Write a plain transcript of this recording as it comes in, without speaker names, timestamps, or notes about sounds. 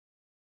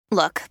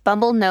Look,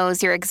 Bumble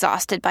knows you're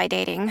exhausted by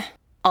dating.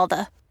 All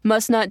the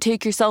must not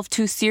take yourself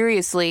too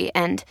seriously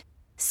and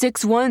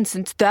 6'1"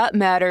 since that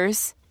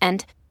matters.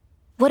 And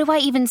what do I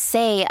even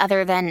say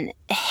other than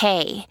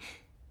hey?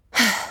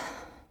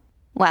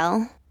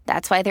 Well,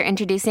 that's why they're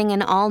introducing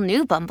an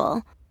all-new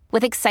Bumble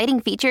with exciting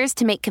features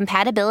to make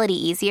compatibility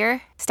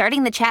easier,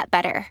 starting the chat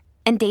better,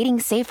 and dating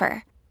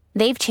safer.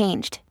 They've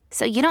changed,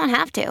 so you don't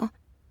have to.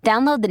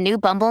 Download the new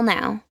Bumble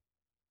now.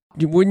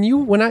 When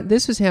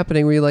this was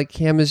happening, were you like,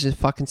 Cam is just a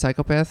fucking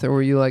psychopath? Or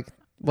were you like,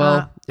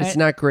 well, it's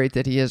not great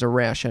that he has a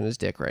rash on his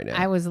dick right now?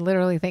 I was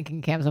literally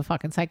thinking Cam's a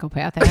fucking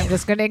psychopath, and I'm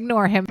just going to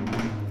ignore him.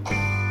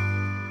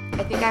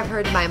 I think I've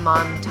heard my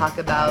mom talk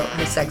about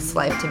her sex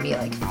life to me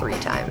like 3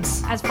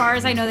 times. As far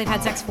as I know, they've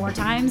had sex 4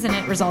 times, and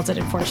it resulted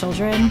in 4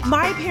 children.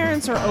 My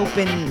parents are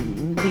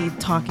openly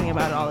talking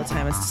about it all the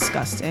time. It's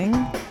disgusting.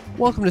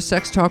 Welcome to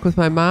Sex Talk with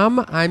my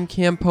mom. I'm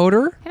Cam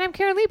Potter. And I'm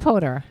Karen Lee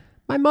Potter.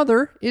 My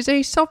mother is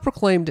a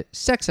self-proclaimed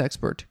sex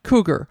expert,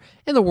 cougar,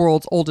 and the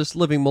world's oldest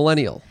living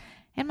millennial.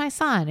 And my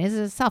son is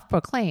a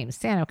self-proclaimed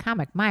stand-up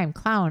comic, mime,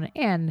 clown,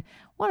 and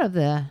one of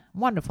the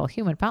wonderful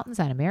human fountains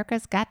on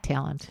America's Got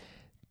Talent.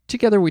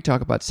 Together we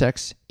talk about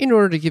sex in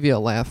order to give you a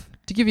laugh,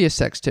 to give you a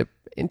sex tip,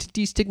 and to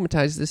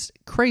destigmatize this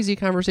crazy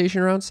conversation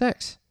around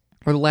sex,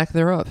 or the lack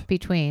thereof.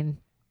 Between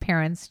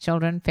parents,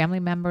 children, family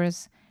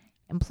members,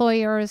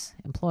 employers,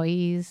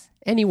 employees,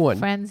 anyone,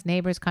 friends,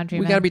 neighbors,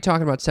 countrymen. We got to be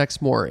talking about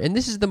sex more. And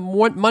this is the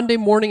Monday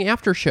morning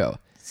after show.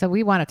 So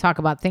we want to talk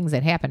about things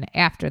that happen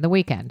after the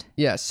weekend.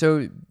 Yeah,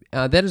 so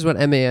that is what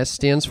MAS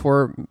stands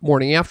for,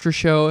 Morning After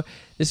Show.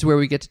 This is where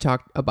we get to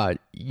talk about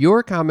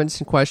your comments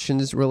and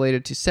questions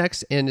related to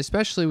sex, and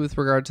especially with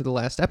regard to the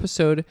last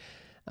episode.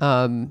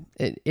 And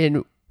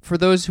for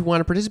those who want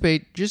to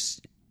participate,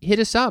 just hit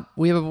us up.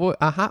 We have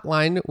a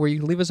hotline where you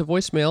can leave us a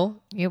voicemail.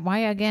 Why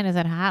again is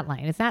that a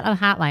hotline? It's not a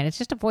hotline. It's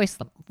just a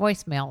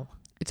voicemail.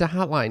 It's a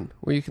hotline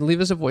where you can leave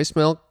us a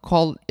voicemail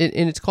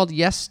and it's called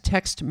Yes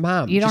Text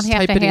Mom. You don't just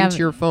have type to it have, into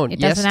your phone.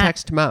 Yes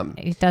Text Mom.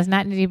 It does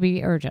not need to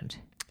be urgent.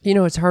 You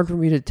know, it's hard for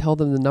me to tell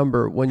them the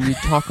number when you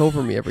talk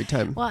over me every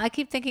time. Well, I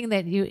keep thinking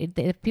that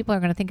if people are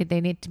going to think that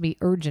they need to be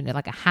urgent,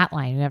 like a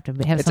hotline, you have to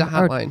have it's a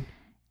hotline.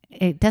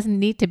 It doesn't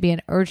need to be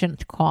an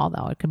urgent call,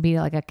 though. It can be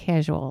like a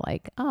casual,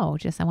 like, oh,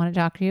 just I want to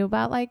talk to you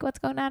about like what's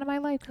going on in my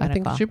life. I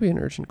think it should be an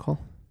urgent call.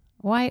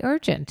 Why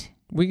urgent?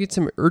 We get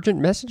some urgent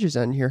messages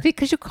on here.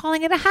 Because you're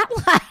calling it a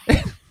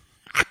hotline.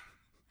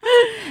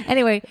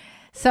 Anyway,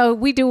 so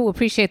we do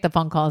appreciate the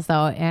phone calls,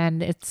 though,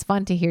 and it's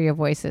fun to hear your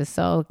voices.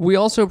 So we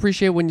also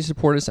appreciate when you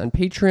support us on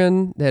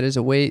Patreon. That is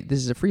a way. This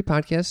is a free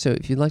podcast, so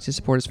if you'd like to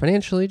support us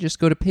financially, just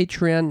go to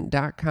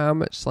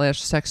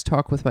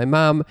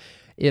patreon.com/sextalkwithmymom.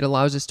 It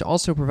allows us to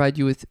also provide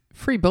you with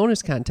free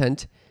bonus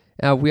content.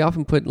 We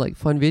often put like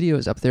fun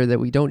videos up there that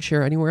we don't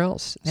share anywhere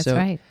else. That's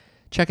right.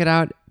 Check it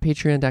out,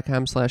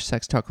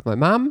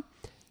 patreon.com/sextalkwithmymom.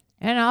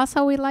 And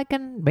also, we like a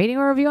rating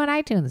or review on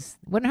iTunes.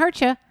 Wouldn't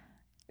hurt you.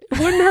 It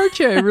wouldn't hurt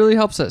you. It really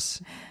helps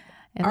us.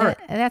 And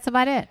that's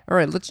about it. All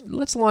right,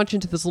 let's launch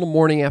into this little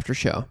morning after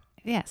show.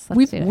 Yes,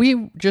 let's do it.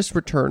 We just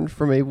returned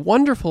from a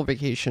wonderful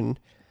vacation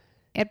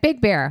at Big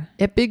Bear.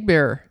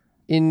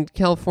 In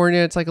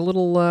California. It's like a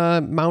little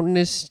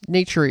mountainous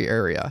nature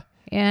area.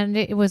 And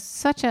it was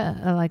such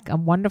a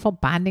wonderful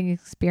bonding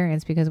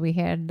experience because we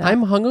had...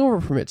 I'm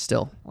hungover from it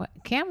still.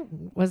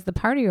 Cam was the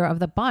partier of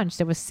the bunch.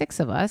 There was 6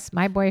 of us.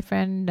 My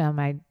boyfriend,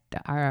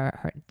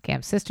 her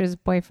Cam's sister's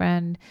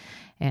boyfriend,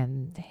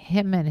 and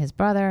him and his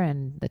brother,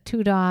 and the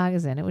 2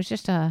 dogs. And it was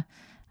just a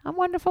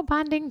wonderful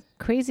bonding,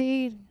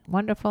 crazy,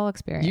 wonderful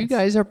experience. You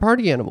guys are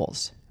party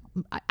animals.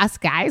 Us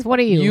guys? What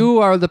are you? You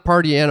are the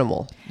party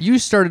animal. You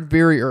started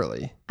very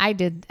early. I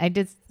did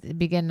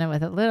begin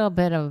with a little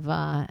bit of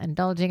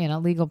indulging in a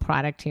legal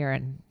product here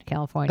in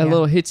California. A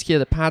little hitski of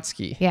the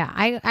potski. Yeah,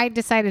 I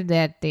decided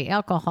that the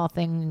alcohol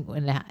thing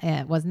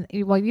wasn't...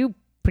 Well, you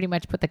pretty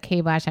much put the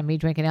kibosh on me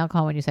drinking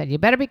alcohol when you said, you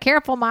better be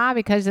careful, Ma,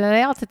 because of the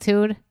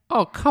altitude.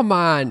 Oh, come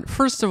on.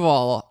 First of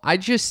all, I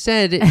just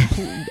said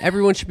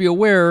everyone should be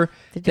aware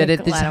that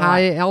at these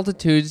high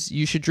altitudes,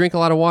 you should drink a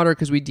lot of water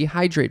because we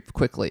dehydrate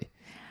quickly.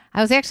 I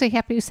was actually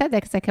happy you said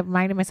that because I kept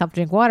reminding myself to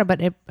drink water, but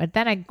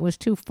then I was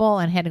too full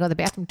and had to go to the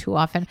bathroom too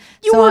often.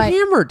 You were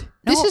hammered.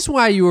 No, this is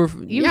why you were...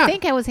 You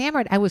think I was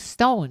hammered. I was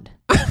stoned.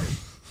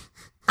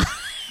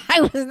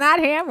 I was not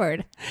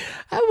hammered.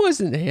 I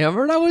wasn't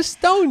hammered. I was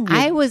stoned.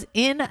 I was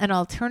in an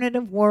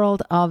alternative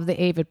world of the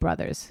Avett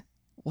Brothers.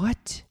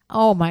 What?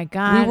 Oh my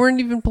God! We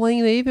weren't even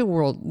playing the Avett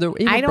world.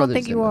 I don't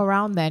think you were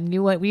around then.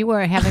 We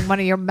were having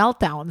one of your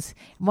meltdowns,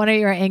 one of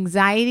your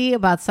anxiety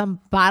about some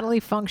bodily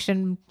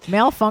function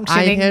malfunctioning.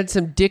 I had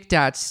some dick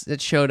dots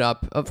that showed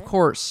up. Of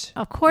course.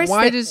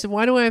 Why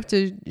do I have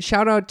to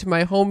shout out to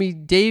my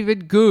homie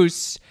David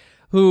Goose,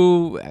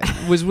 who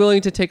was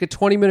willing to take a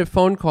 20-minute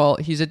phone call?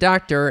 He's a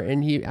doctor,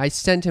 and I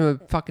sent him a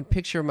fucking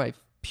picture of my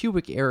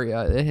pubic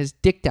area that has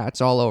dick dots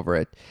all over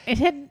it.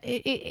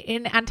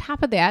 And on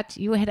top of that,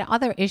 you had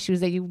other issues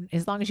that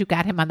as long as you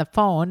got him on the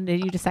phone, that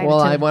you decided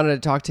I wanted to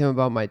talk to him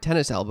about my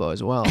tennis elbow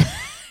as well.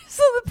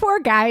 So the poor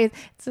guy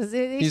says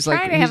he's like-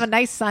 trying to have he's- a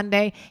nice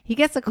Sunday. He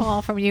gets a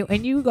call from you,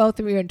 and you go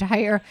through your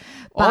entire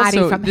body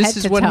Also, from this head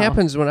is to what toe.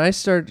 happens when I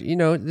start,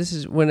 this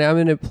is when I'm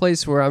in a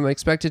place where I'm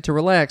expected to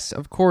relax.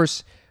 Of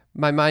course,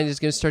 my mind is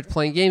going to start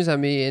playing games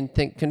on me and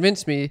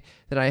convince me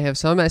that I have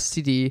some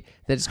STD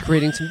that is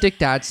creating some dick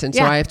dots. And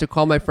so Yeah. I have to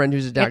call my friend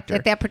who's a doctor.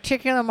 At that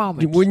particular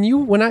moment.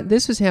 When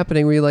this was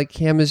happening, were you like,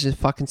 Cam is a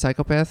fucking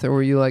psychopath? Or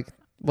were you like,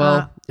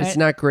 well, it's I-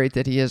 not great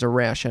that he has a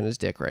rash on his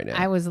dick right now?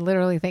 I was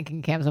literally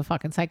thinking Cam's a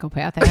fucking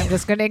psychopath, and I'm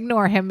just going to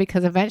ignore him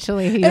because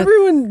eventually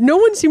No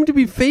one seemed to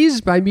be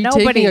phased by me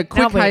taking a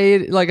quick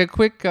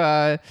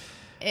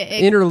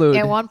interlude.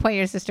 At one point,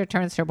 your sister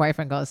turns to her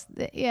boyfriend and goes,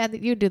 yeah,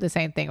 you do the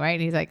same thing, right?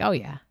 And he's like, oh,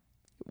 yeah.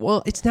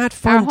 Well, it's not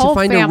fun to whole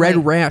find a family-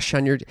 red rash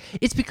on your...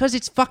 It's because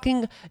it's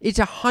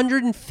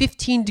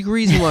 115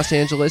 degrees in Los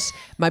Angeles.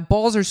 My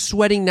balls are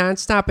sweating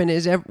nonstop. And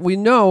as we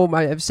know,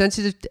 I'm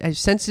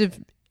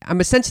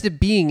a sensitive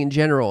being in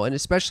general, and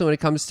especially when it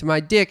comes to my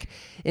dick.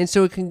 And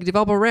so it can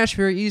develop a rash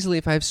very easily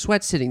if I have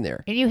sweat sitting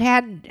there. And you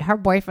had her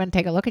boyfriend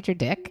take a look at your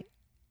dick?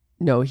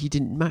 No, he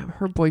didn't.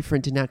 Her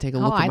boyfriend did not take a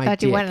look at my dick. I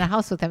thought you went in the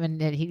house with him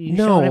and you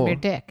No. showed him your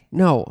dick.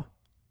 No.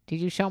 Did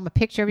you show him a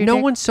picture of your No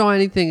dick? one saw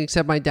anything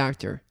except my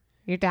doctor.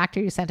 Your doctor,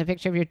 you sent a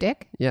picture of your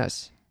dick?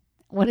 Yes.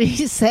 What did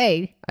he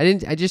say? I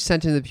didn't. I just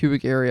sent him the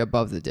pubic area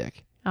above the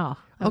dick. Oh.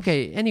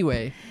 Okay,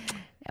 anyway.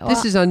 Well,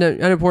 This is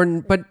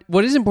unimportant, but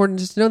what is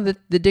important is to know that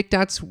the dick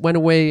dots went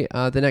away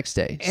the next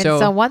day. And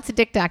so once the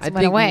dick dots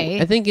went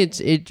away, I think it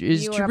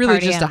is you were a really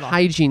party just animal. a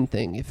hygiene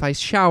thing. If I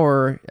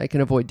shower, I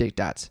can avoid dick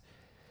dots.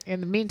 in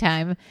the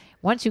meantime,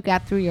 once you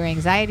got through your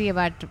anxiety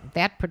about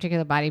that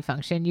particular body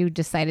function, you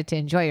decided to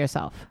enjoy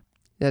yourself.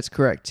 That's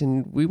correct,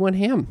 and we went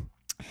ham.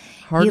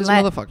 Hard He as a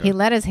let, motherfucker. he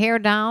let his hair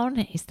down.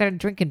 He started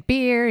drinking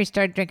beer. He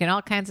started drinking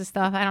all kinds of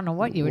stuff. I don't know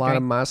what you a were lot of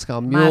drinking.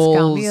 Moscow mules.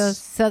 Moscow mules.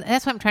 So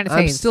that's what I'm trying to say.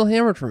 I'm still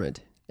hammered from it.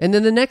 And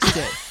then the next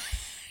day,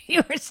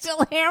 You were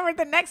still hammered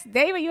the next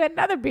day, but you had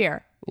another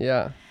beer.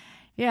 yeah.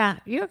 Yeah,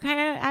 you were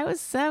kind of. I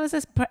was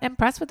just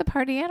impressed with the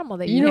party animal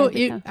that you. You know, had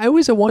become. it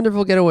was a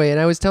wonderful getaway, and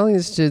I was telling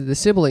this to the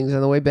siblings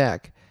on the way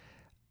back.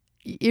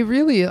 It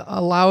really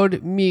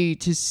allowed me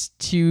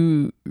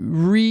to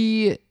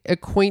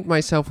reacquaint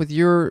myself with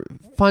your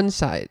fun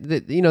side,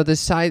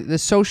 the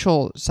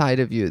social side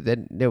of you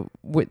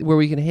where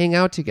we can hang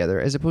out together,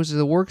 as opposed to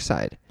the work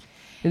side.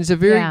 And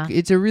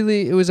it's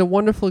it was a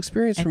wonderful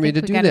experience for me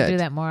to we do gotta that. do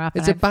that more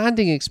often. It's a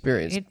bonding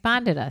experience It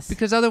bonded us.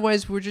 because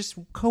otherwise we're just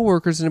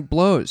coworkers and it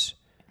blows.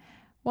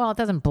 Well, it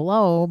doesn't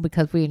blow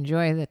because we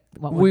enjoy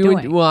what we're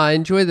doing. Well, I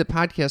enjoy the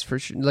podcast for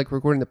like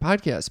recording the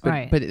podcast, but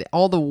Right. but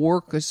all the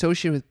work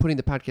associated with putting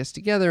the podcast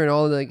together and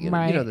all the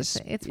Right. this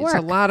It's a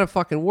work. lot of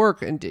fucking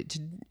work, and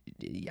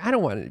I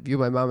don't want to view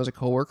my mom as a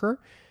coworker.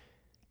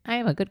 I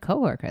am a good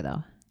coworker,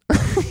 though.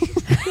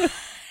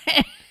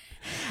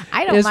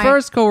 I don't As mind. far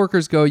as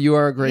coworkers go, you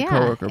are a great Yeah,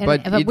 coworker, and-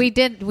 but we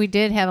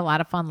did have a lot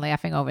of fun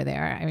laughing over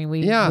there. I mean,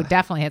 we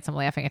definitely had some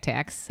laughing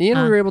attacks. we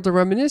were able to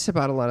reminisce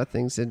about a lot of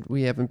things that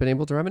we haven't been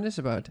able to reminisce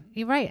about.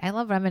 You're right. I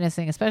love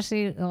reminiscing,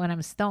 especially when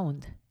I'm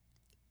stoned.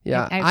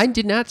 Yeah, I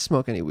did not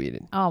smoke any weed.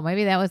 Oh,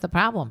 maybe that was the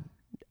problem.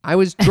 I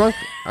was drunk.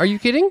 Are you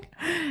kidding?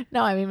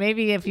 No, I mean,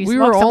 maybe if you We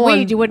smoked were some all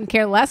weed, on- you wouldn't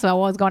care less about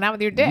what was going on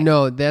with your dick.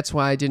 No, that's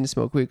why I didn't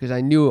smoke weed, because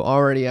I knew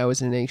already I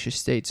was in an anxious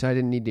state, so I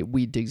didn't need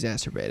weed to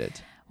exacerbate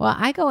it. Well,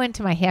 I go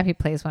into my happy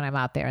place when I'm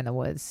out there in the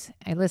woods.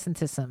 I listen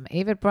to some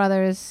Avett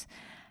Brothers.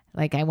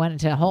 Like I went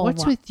into a whole.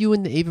 What's with you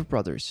and the Avett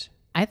Brothers?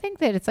 I think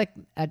that it's like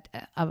a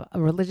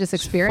religious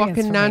experience.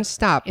 Fucking for me.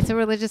 nonstop. It's a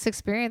religious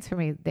experience for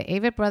me. The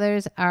Avett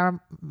Brothers are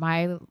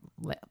my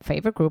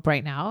favorite group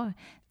right now.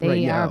 They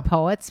Right now. are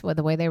poets with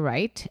the way they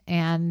write,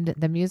 and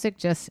the music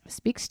just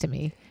speaks to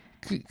me.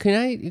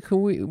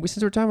 Can we,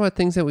 since we're talking about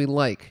things that we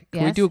like,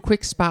 can we Yes. do a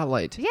quick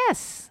spotlight?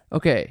 Yes.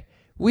 Okay.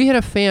 We had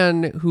a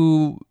fan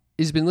who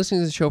has been listening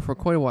to the show for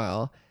quite a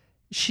while.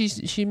 She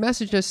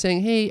messaged us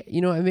saying, hey,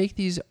 I make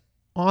these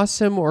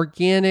awesome,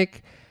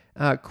 organic,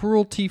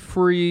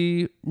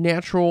 cruelty-free,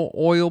 natural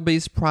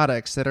oil-based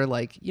products that are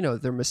like,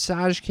 they're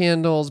massage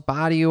candles,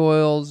 body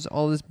oils,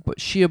 all this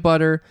shea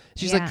butter.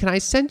 She's Yeah. like, can I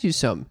send you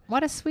some?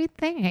 What a sweet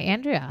thing. Hey,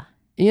 Andrea.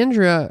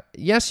 Andrea,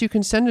 yes, you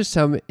can send us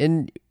some.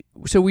 And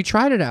so we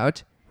tried it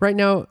out. Right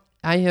now,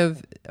 I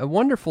have a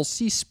wonderful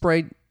Sea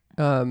Sprite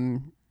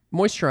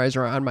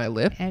moisturizer on my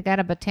lip. And I got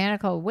a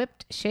botanical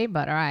whipped shea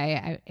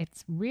butter.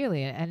 It's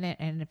really, and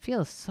it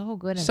feels so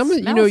good. And Some of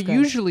smells good.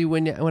 usually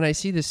when I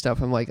see this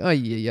stuff, I'm like, oh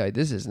yeah,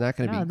 this is not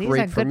going to No, be these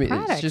great are for good me.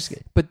 products.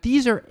 But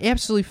these are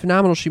absolutely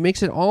phenomenal. She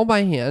makes it all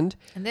by hand.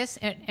 And this,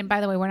 and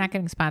by the way, we're not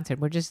getting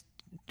sponsored. We're just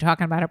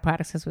talking about our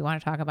products because we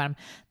want to talk about them.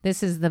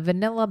 This is the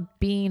vanilla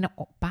bean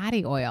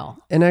body oil,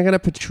 And I got a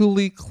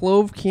patchouli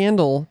clove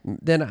candle.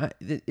 Then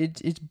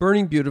it's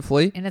burning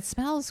beautifully. and it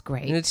smells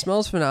great. And it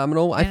smells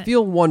phenomenal. I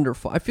feel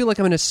wonderful. I feel like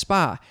I'm in a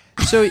spa.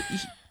 So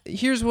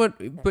here's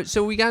what. But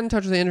so we got in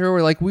touch with Andrew.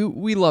 We're like,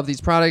 we love these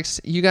products.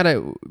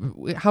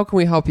 How can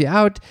we help you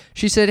out?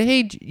 She said,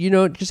 hey,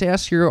 just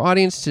ask your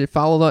audience to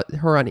follow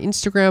her on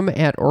Instagram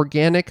at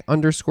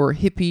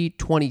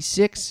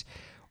organic_hippie26,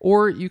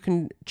 or you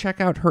can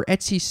check out her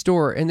Etsy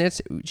store, and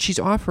she's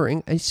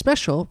offering a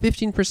special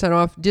 15%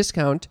 off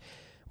discount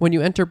when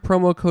you enter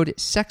promo code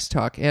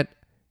SEXTALK at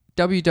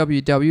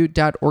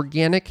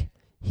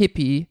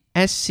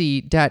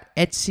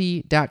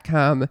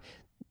www.organichippie.etsy.com.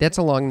 That's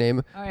a long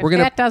name.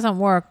 That doesn't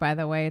work, by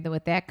the way,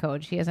 with that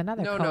code. She has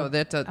another code. No,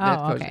 that code.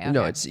 Okay.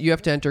 No, you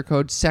have to enter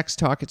code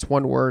SEXTALK. It's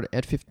one word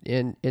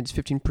and it's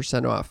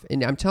 15% off.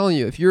 And I'm telling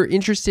you, if you're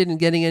interested in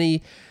getting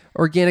any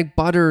organic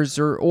butters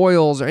or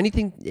oils or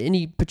anything,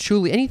 any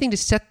patchouli, anything to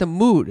set the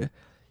mood,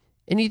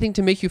 anything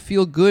to make you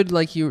feel good,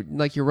 like you're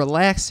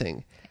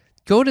relaxing,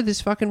 go to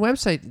this fucking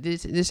website.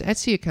 This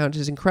Etsy account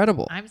is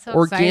incredible. I'm so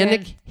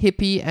Organic excited.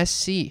 Hippie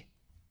SC.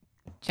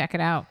 Check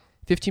it out.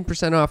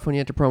 15% off when you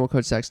enter promo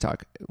code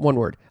SEXTALK. One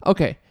word.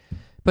 Okay.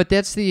 But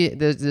that's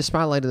the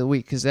spotlight of the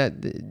week, because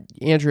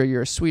Andrea,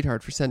 you're a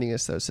sweetheart for sending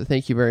us those, so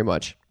thank you very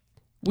much.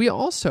 We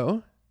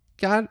also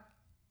got,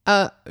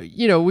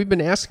 we've been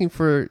asking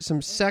for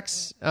some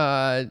sex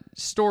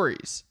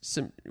stories.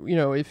 Some,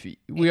 if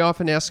we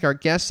often ask our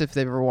guests if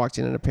they've ever walked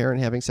in on a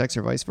parent having sex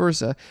or vice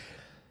versa.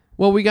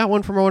 Well, we got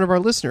one from one of our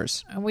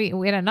listeners. We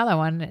had another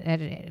one.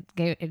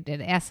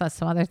 It asked us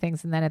some other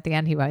things, and then at the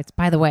end he writes,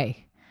 by the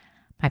way,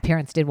 my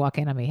parents did walk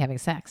in on me having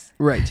sex.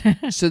 Right.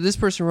 So this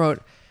person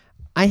wrote,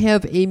 I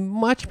have a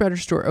much better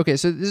story. Okay,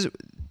 so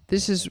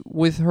this is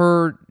with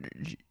her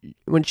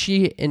when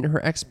she and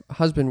her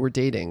ex-husband were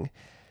dating.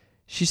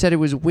 She said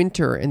it was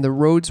winter and the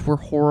roads were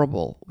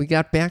horrible. We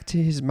got back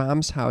to his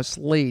mom's house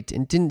late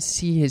and didn't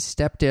see his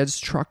stepdad's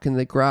truck in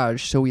the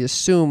garage, so we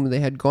assumed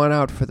they had gone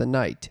out for the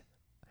night.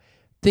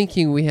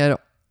 Thinking we had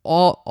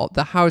all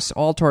the house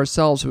all to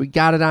ourselves, we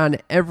got it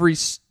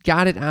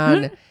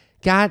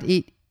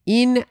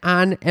in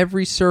on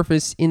every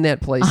surface in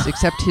that place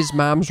except his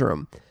mom's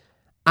room.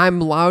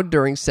 I'm loud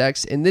during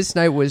sex, and this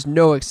night was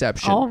no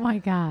exception. Oh, my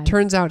God.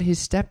 Turns out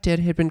his stepdad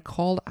had been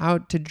called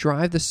out to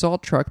drive the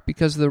salt truck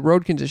because of the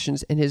road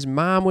conditions, and his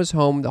mom was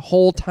home the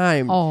whole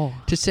time. Oh.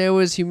 To say I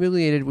was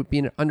humiliated would be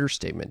an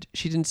understatement.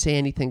 She didn't say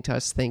anything to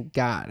us, thank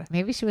God.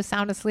 Maybe she was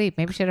sound asleep.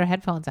 Maybe she had her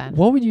headphones on.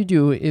 What would you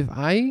do if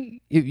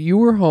you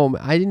were home?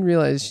 I didn't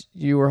realize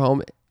you were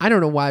home. I don't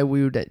know why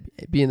we would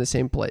be in the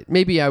same place.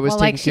 Maybe I was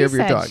taking care of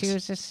your dogs. She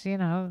was just,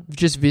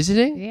 Just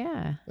visiting?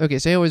 Yeah. Okay,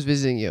 say I was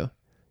visiting you,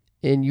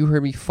 and you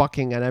heard me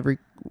fucking on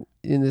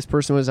and this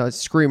person was a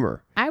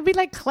screamer. I'd be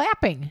like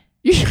clapping.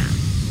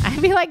 I'd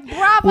be like,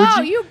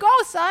 bravo, you go,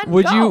 son.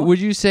 Would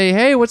you say,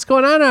 hey, what's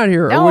going on out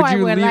here? No, or would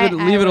you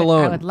leave it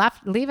alone? I would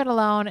leave it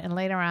alone, and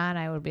later on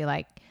I would be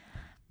like,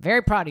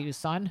 very proud of you,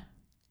 son.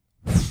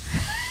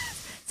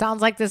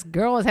 Sounds like this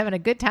girl is having a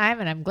good time,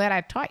 and I'm glad I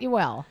taught you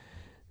well.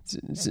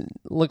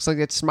 Looks like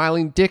that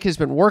smiling dick has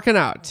been working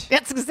out.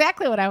 That's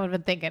exactly what I would have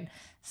been thinking.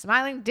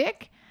 Smiling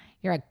dick,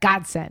 you're a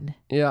godsend.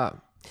 Yeah.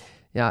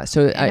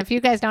 So if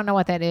you guys don't know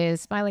what that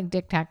is,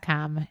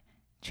 smilingdick.com,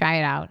 try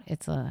it out.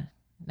 It's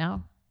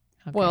no?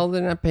 Okay. Well,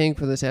 they're not paying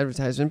for this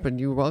advertisement, but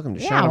you're welcome to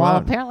shout them out. Yeah, well,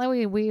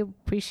 apparently we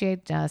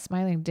appreciate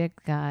Smiling Dick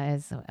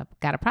has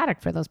got a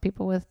product for those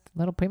people with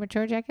little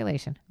premature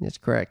ejaculation. That's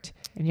correct.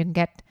 And you can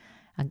get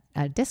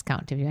a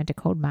discount if you enter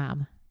code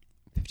MOM.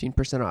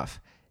 15% off.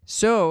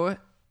 So,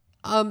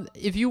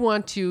 if you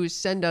want to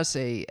send us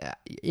a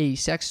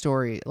sex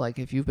story, like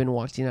if you've been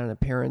walked in on a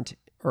parent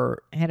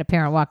or had a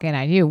parent walk in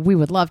on you, we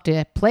would love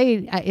to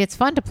play. It's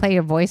fun to play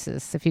your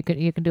voices. If you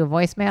can do a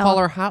voicemail. Call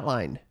our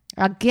hotline.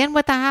 Again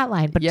with the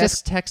hotline, but yes,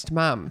 just text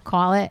mom.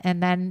 Call it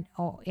and then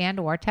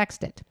or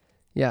text it.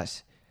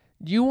 Yes.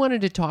 You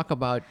wanted to talk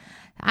about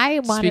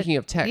speaking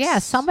of text. Yeah,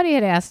 somebody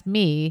had asked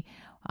me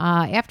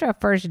after a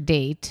first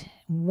date,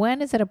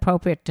 when is it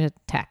appropriate to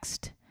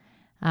text?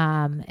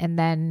 And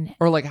then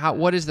or like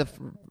what is the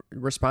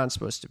response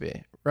supposed to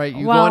be? Right?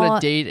 You go on a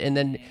date and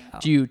then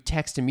do you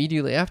text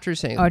immediately after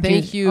saying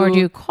thank you? Or do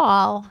you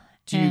call?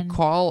 Do you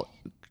call?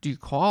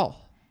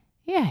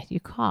 Yeah, you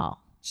call.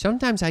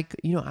 Sometimes I've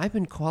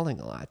been calling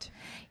a lot.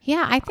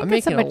 Yeah, I think I'm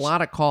making a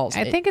lot of calls.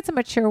 I think it's a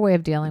mature way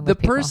of dealing with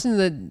people. The person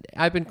that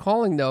I've been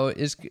calling though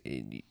is,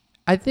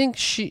 I think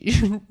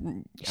she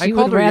I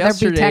called her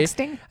yesterday. Be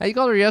texting? I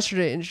called her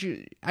yesterday,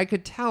 and I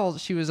could tell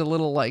she was a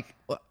little like,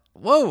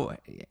 "Whoa,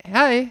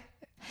 hi."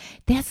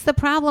 That's the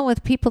problem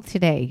with people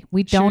today.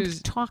 We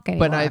don't talk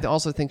anymore. But I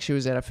also think she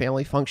was at a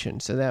family function,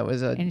 so that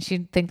was and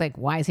she'd think like,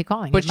 "Why is he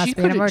calling?" But it must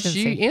be an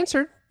emergency. She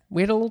answered.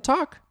 We had a little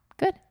talk.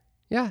 Good.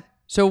 Yeah.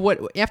 So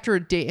after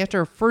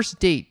a first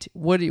date,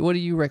 what do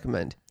you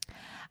recommend?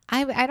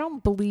 I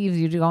don't believe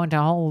you go into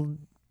a whole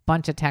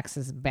bunch of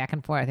texts back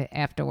and forth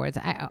afterwards.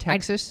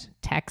 Texas.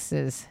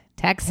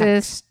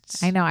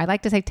 I know. I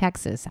like to say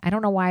Texas. I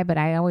don't know why, but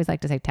I always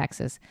like to say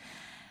Texas.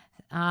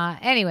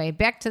 Anyway,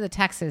 back to the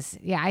Texas.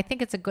 Yeah, I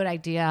think it's a good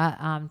idea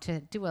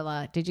to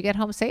do did you get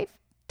home safe?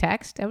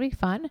 Text. That would be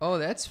fun. Oh,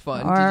 that's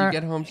fun. Did you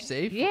get home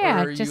safe?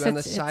 Yeah. Or are you on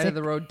the side of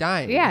the road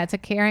dying? Yeah, it's a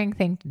caring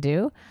thing to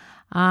do.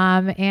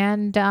 Love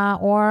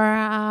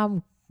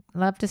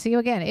to see you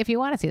again if you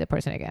want to see the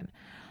person again.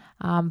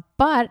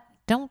 But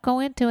don't go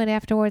into it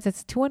afterwards.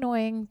 It's too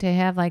annoying to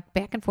have like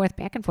back and forth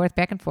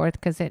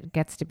because it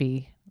gets to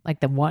be like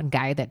the one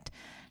guy that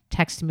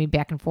texting me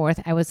back and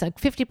forth. I was like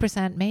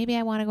 50%, maybe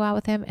I want to go out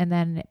with him. And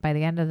then by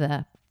the end of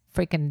the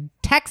freaking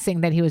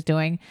texting that he was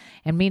doing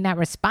and me not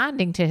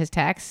responding to his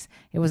texts,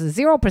 it was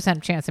a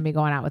 0% chance of me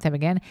going out with him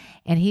again.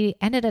 And he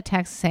ended a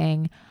text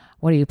saying,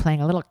 what are you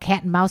playing, a little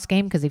cat and mouse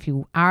game? Because if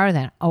you are,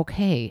 then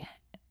okay.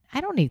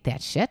 I don't need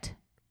that shit.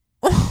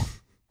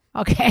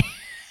 Okay.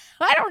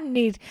 I don't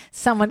need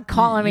someone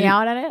calling me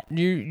out on it.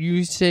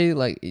 You say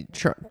like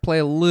play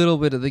a little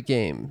bit of the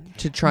game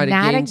to try to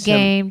not gain a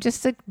game,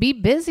 just to be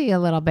busy a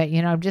little bit.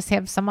 Just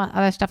have some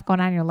other stuff going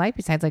on in your life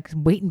besides like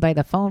waiting by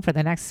the phone for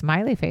the next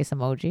smiley face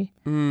emoji.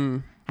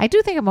 I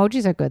do think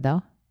emojis are good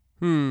though.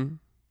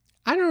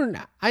 I don't.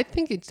 I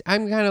think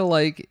I'm kind of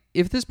like,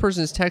 if this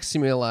person is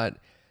texting me a lot,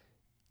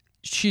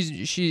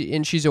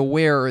 she's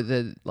aware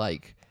that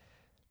like,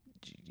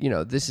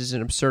 this is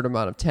an absurd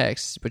amount of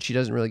text, but she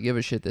doesn't really give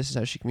a shit. This is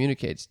how she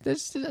communicates.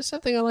 That's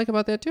something I like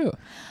about that too.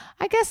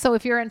 I guess so,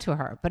 if you're into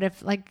her. But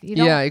if like,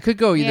 yeah, it could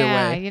go either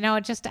way.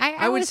 It just,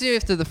 I would say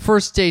after the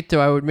first date though,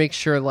 I would make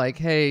sure like,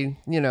 hey,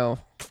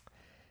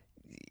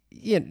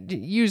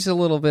 use a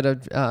little bit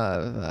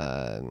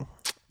of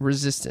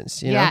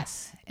resistance.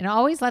 Yes. And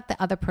always let the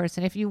other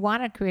person, if you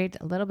want to create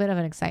a little bit of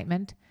an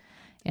excitement,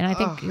 and I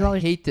think you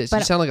always I hate this.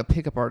 You sound like a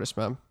pickup artist,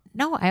 Mom.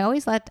 No, I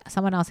always let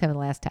someone else have the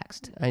last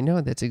text. I know.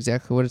 That's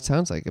exactly what it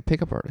sounds like, a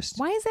pickup artist.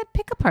 Why is that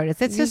pickup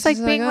artist? It's just like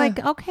being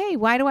like, okay,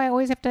 why do I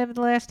always have to have the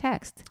last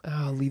text?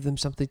 Oh, leave them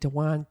something to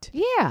want.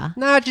 Yeah.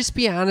 No, just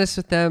be honest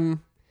with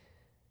them.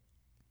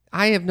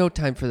 I have no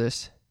time for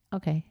this.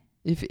 Okay.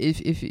 If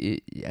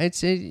I'd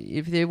say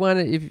if they want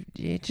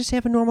to, just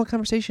have a normal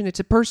conversation. It's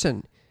a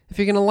person. If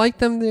you're gonna like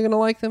them, they're gonna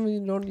like them.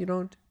 You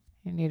don't.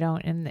 And you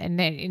don't, and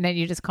then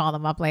you just call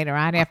them up later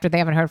on after they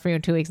haven't heard from you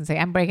in 2 weeks and say,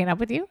 I'm breaking up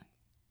with you.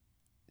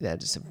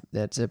 That's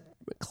a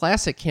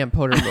classic Cam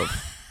Potter move.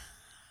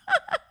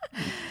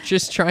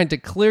 Just trying to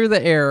clear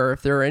the air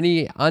if there are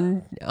any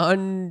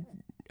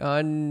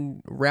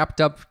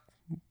unwrapped up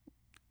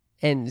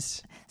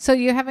ends. So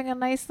you're having a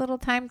nice little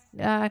time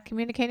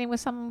communicating with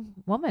some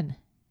woman.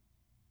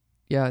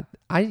 Yeah,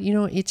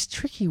 it's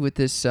tricky with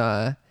this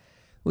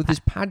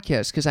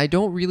podcast because I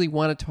don't really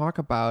want to talk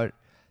about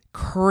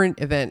current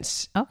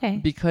events. Okay.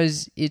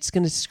 Because it's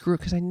going to screw,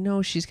 because I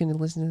know she's going to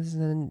listen to this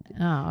and then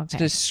it's going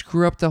to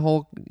screw up the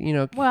whole,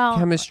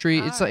 chemistry.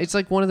 It's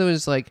like one of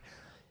those like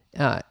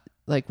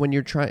when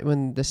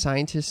when the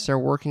scientists are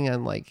working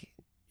on like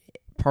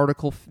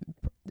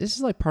this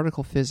is like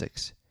particle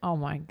physics. Oh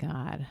my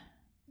God.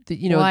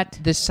 What?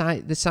 The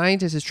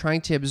scientist is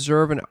trying to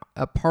observe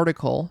a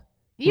particle.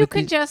 You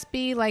could just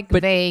be like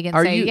vague and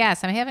say,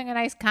 yes, I'm having a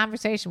nice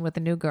conversation with a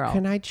new girl.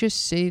 Can I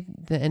just say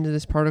the end of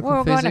this particle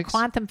physics? We're going to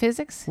quantum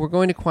physics? We're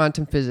going to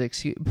quantum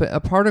physics. But a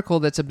particle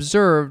that's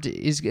observed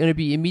is going to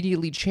be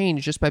immediately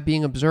changed just by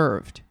being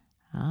observed.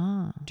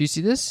 Ah. Do you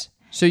see this?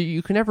 So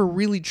you can never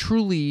really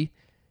truly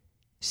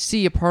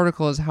see a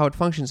particle as how it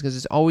functions because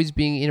it's always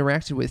being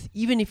interacted with,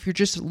 even if you're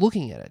just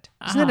looking at it.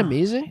 Isn't that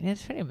amazing?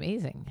 It's pretty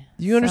amazing.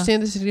 Do you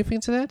understand the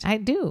significance of that? I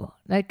do.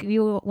 Like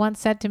you once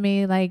said to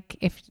me, like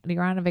if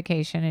you're on a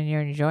vacation and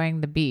you're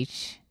enjoying the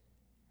beach,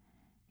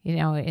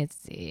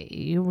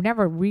 you're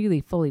never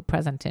really fully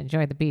present to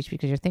enjoy the beach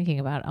because you're thinking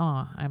about,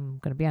 I'm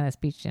going to be on this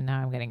beach and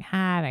now I'm getting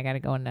hot. I got to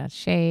go in the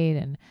shade.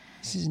 And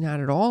this is not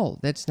at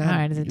all. That's not. All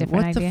right, is it a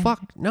different idea? What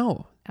the fuck?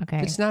 No. Okay.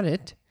 That's not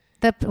it.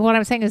 What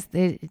I'm saying is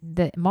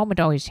the moment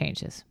always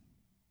changes.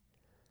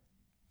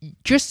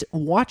 Just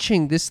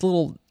watching this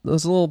little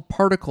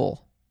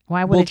particle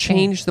Why would will it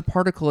change the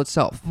particle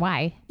itself.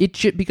 Why?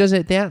 Because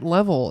at that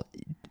level,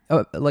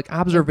 like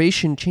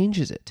observation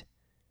changes it.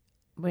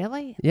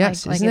 Really?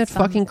 Yes. Isn't that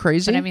fucking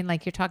crazy? But I mean,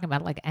 like you're talking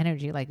about like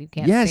energy, like you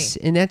can't see. Yes,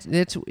 and that's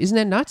isn't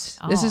that nuts?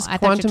 This is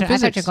quantum physics. I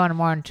thought you're going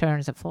more in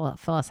terms of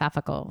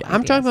philosophical.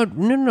 I'm talking about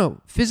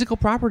no physical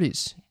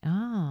properties.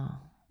 Oh.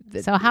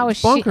 So how is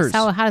bonkers.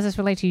 So how does this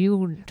relate to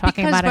you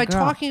talking about a girl? Because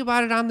by talking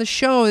about it on the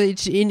show,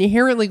 it's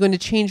inherently going to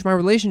change my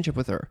relationship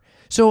with her.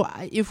 So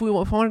if I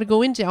wanted to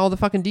go into all the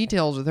fucking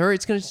details with her,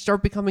 it's going to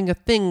start becoming a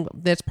thing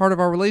that's part of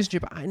our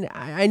relationship.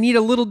 I need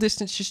a little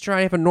distance just to try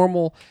to have a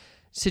normal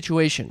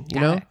situation,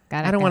 Got it,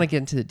 I don't want to get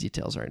into the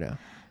details right now.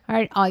 All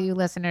right, all you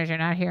listeners, you're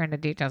not hearing the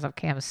details of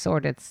Cam's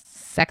sordid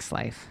sex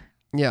life.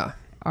 Yeah.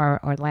 Or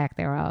lack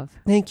thereof.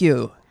 Thank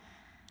you.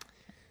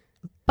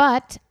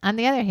 But on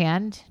the other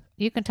hand,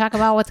 you can talk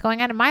about what's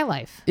going on in my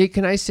life.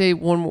 Can I say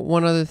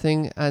one other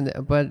thing?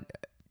 But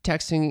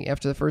texting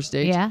after the first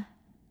date. Yeah.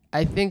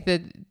 I think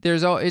that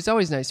it's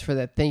always nice for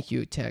that thank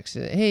you text.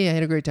 Hey, I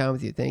had a great time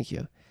with you. Thank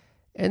you.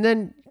 And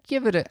then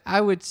give it I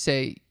would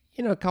say,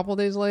 a couple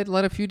days later,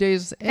 let a few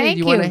days. Hey, do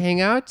you want to hang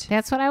out?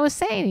 That's what I was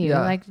saying to you.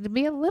 Yeah. Like to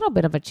be a little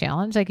bit of a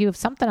challenge. Like you have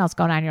something else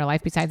going on in your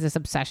life besides this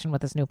obsession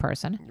with this new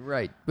person.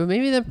 Right. But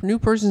maybe that new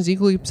person's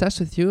equally obsessed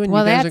with you and you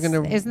guys are going to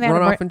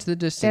run off into the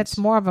distance. That's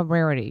more of a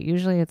rarity.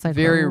 Usually it's like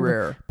very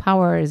rare.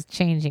 Power is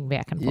changing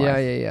back and forth.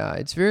 Yeah.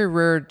 It's very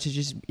rare to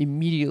just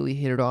immediately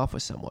hit it off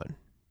with someone.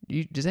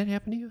 Does that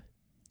happen to you?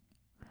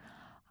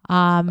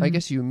 I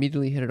guess you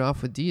immediately hit it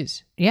off with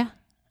D's. Yeah.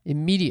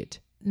 Immediate.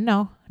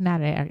 No,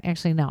 not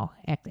actually. No,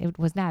 it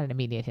was not an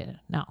immediate hit.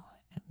 No,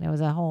 there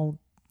was a whole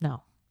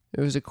No.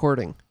 It was a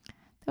courting.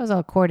 That was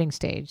a courting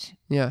stage.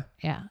 Yeah.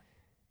 Yeah.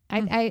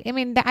 I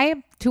mean, I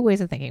have two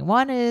ways of thinking.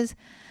 One is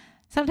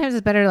sometimes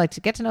it's better like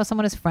to get to know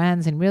someone as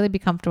friends and really be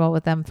comfortable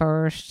with them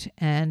first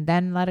and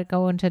then let it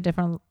go into a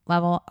different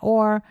level.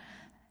 Or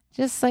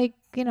just like,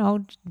 you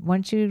know,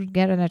 once you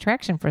get an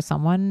attraction for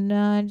someone,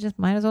 just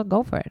might as well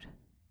go for it.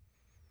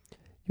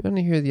 You want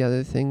to hear the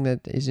other thing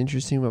that is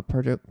interesting about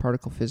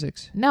particle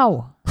physics?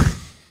 No,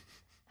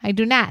 I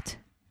do not.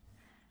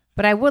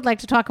 But I would like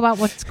to talk about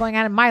what's going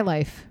on in my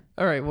life.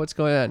 All right, what's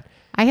going on?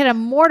 I had a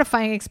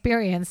mortifying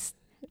experience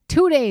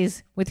 2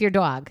 days with your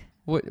dog.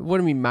 What do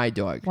you mean, my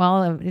dog?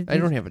 Well, I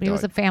don't have a dog. He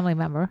was a family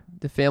member.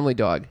 The family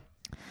dog.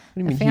 What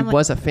do you mean family- he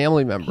was a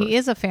family member? He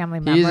is a family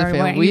member. He is a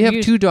family. We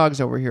have two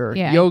dogs over here,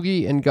 Yeah.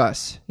 Yogi and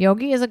Gus,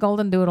 Yogi is a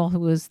golden doodle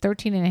who is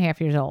 13 and a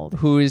half years old.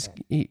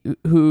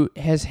 who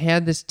has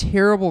had this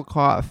terrible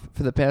cough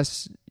for the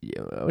past,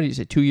 what do you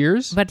say, 2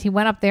 years? But he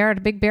went up there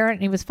to Big Bear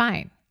and he was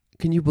fine.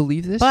 Can you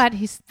believe this? But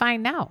he's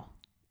fine now.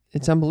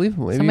 It's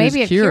unbelievable. So he maybe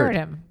was it cured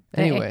him.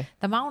 Anyway.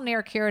 The mountain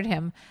air cured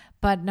him.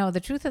 But no, the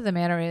truth of the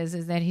matter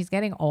is that he's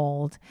getting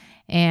old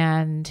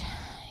and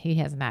he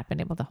has not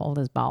been able to hold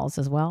his bowels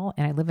as well.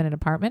 And I live in an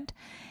apartment.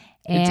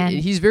 And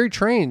He's very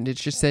trained.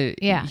 It's just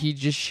that Yeah. he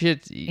just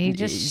shits.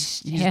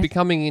 He's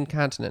becoming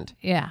incontinent.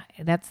 yeah,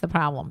 that's the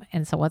problem.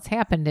 And so what's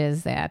happened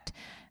is that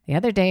the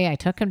other day I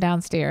took him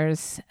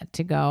downstairs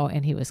to go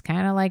and he was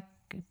kind of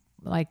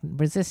like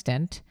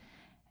resistant.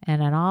 And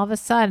then all of a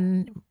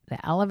sudden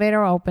the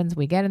elevator opens.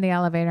 We get in the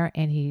elevator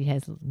and he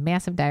has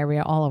massive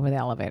diarrhea all over the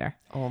elevator.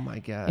 Oh my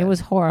God. It was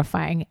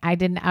horrifying. I'm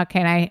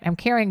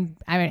carrying,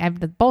 I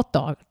have both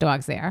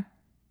dogs there.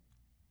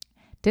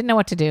 Didn't know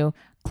what to do.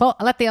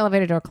 Let the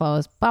elevator door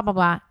close, blah, blah,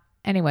 blah.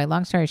 Anyway,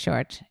 long story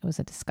short, it was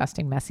a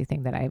disgusting, messy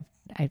thing that I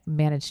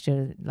managed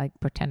to like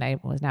pretend I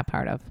was not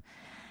part of.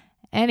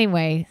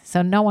 Anyway,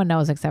 so no one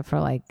knows except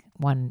for like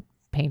one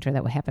painter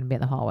that happened to be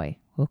in the hallway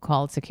who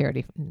called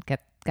security and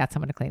got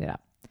someone to clean it up.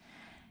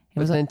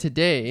 Then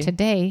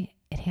today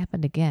it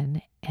happened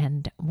again.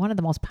 And one of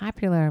the most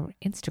popular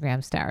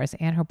Instagram stars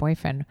and her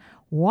boyfriend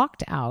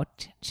walked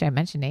out. Should I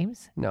mention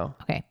names? No.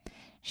 Okay.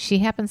 She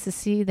happens to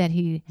see that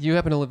You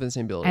happen to live in the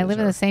same building. I live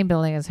in the same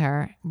building as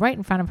her. Right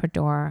in front of her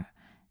door,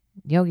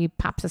 Yogi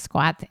pops a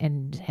squat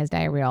and has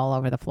diarrhea all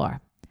over the floor.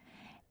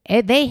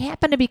 They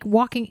happen to be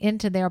walking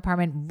into their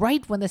apartment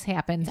right when this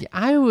happened.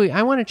 I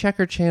want to check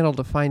her channel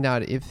to find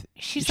out if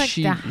She's like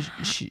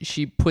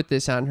she put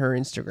this on her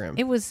Instagram.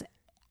 It was.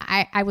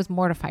 I was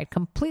mortified,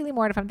 completely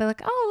mortified. They're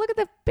like, "Oh, look at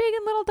the big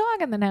and little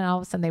dog," and then all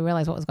of a sudden they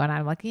realized what was going on.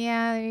 I'm like,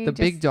 "Yeah, the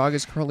big dog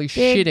is currently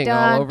big shitting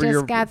dog all over just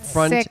your got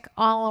front. sick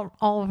all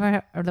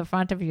over the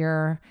front of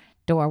your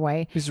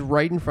doorway." He's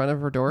right in front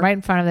of her door. Right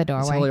in front of the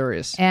doorway. It's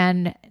hilarious.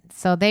 And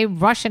so they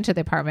rush into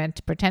the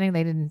apartment, pretending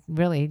they didn't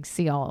really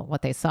see all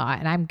what they saw.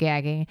 And I'm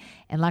gagging.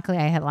 And luckily,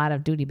 I had a lot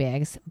of duty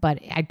bags, but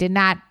I did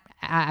not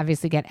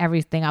obviously get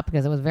everything up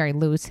because it was very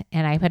loose.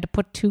 And I had to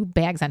put 2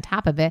 bags on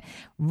top of it,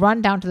 run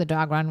down to the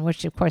dog run,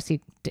 which of course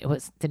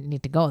didn't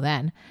need to go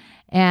then.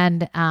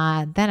 And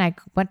then I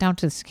went down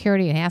to the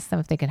security and asked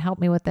them if they can help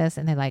me with this.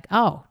 And they're like,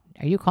 "Oh,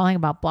 are you calling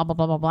about blah, blah,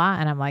 blah, blah, blah?"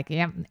 And I'm like,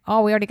 "Yeah.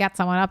 Oh, we already got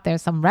someone up there.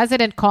 Some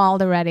resident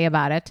called already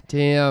about it."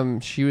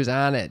 Damn, she was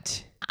on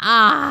it.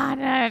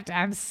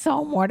 I'm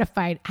so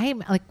mortified.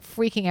 I'm like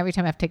freaking every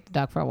time I have to take the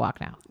dog for a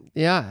walk now.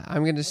 Yeah,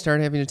 I'm going to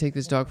start having to take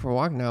this dog for a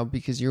walk now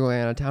because you're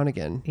going out of town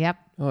again. Yep.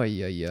 Oh,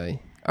 yeah.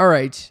 All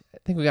right. I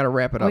think we got to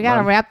wrap it up. We got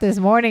to Mom. wrap this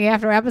morning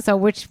after episode,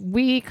 which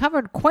we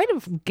covered quite a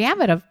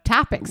gamut of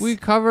topics. We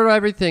covered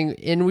everything,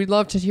 and we'd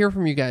love to hear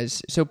from you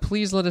guys. So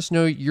please let us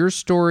know your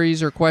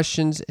stories or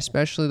questions,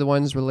 especially the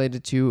ones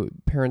related to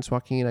parents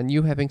walking in on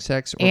you having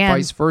sex or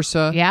vice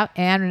versa. Yeah,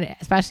 and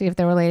especially if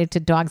they're related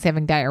to dogs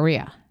having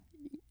diarrhea.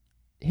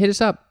 Hit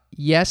us up.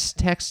 Yes,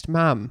 text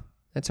mom.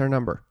 That's our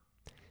number.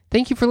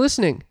 Thank you for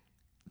listening.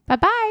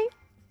 Bye-bye.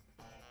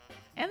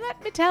 And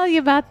let me tell you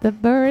about the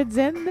birds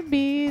and the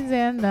bees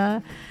and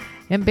the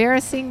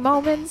embarrassing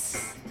moments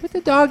With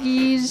the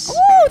doggies.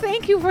 Oh,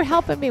 thank you for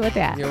helping me with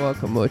that. You're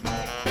welcome, Moot.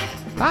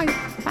 Bye.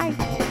 Bye.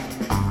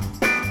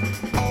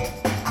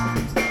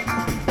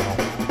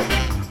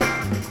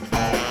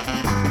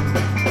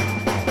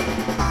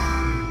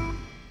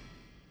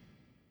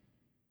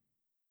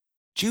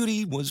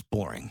 Judy was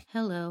boring.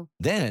 Hello.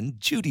 Then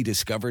Judy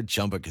discovered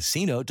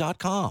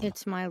ChumbaCasino.com.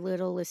 It's my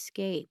little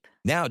escape.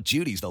 Now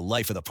Judy's the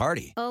life of the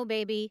party. Oh,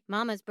 baby,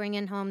 mama's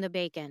bringing home the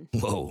bacon.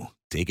 Whoa,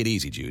 take it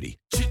easy, Judy.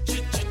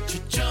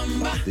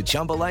 The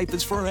Chumba life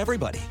is for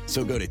everybody.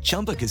 So go to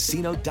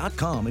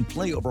ChumbaCasino.com and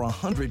play over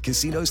 100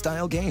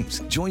 casino-style games.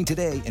 Join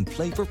today and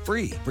play for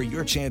free for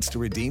your chance to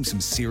redeem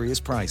some serious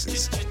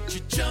prizes.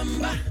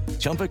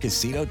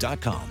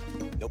 ChumbaCasino.com.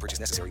 No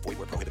purchase necessary. Void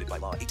where prohibited by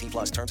law.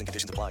 18+ terms and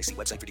conditions apply. See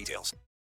website for details.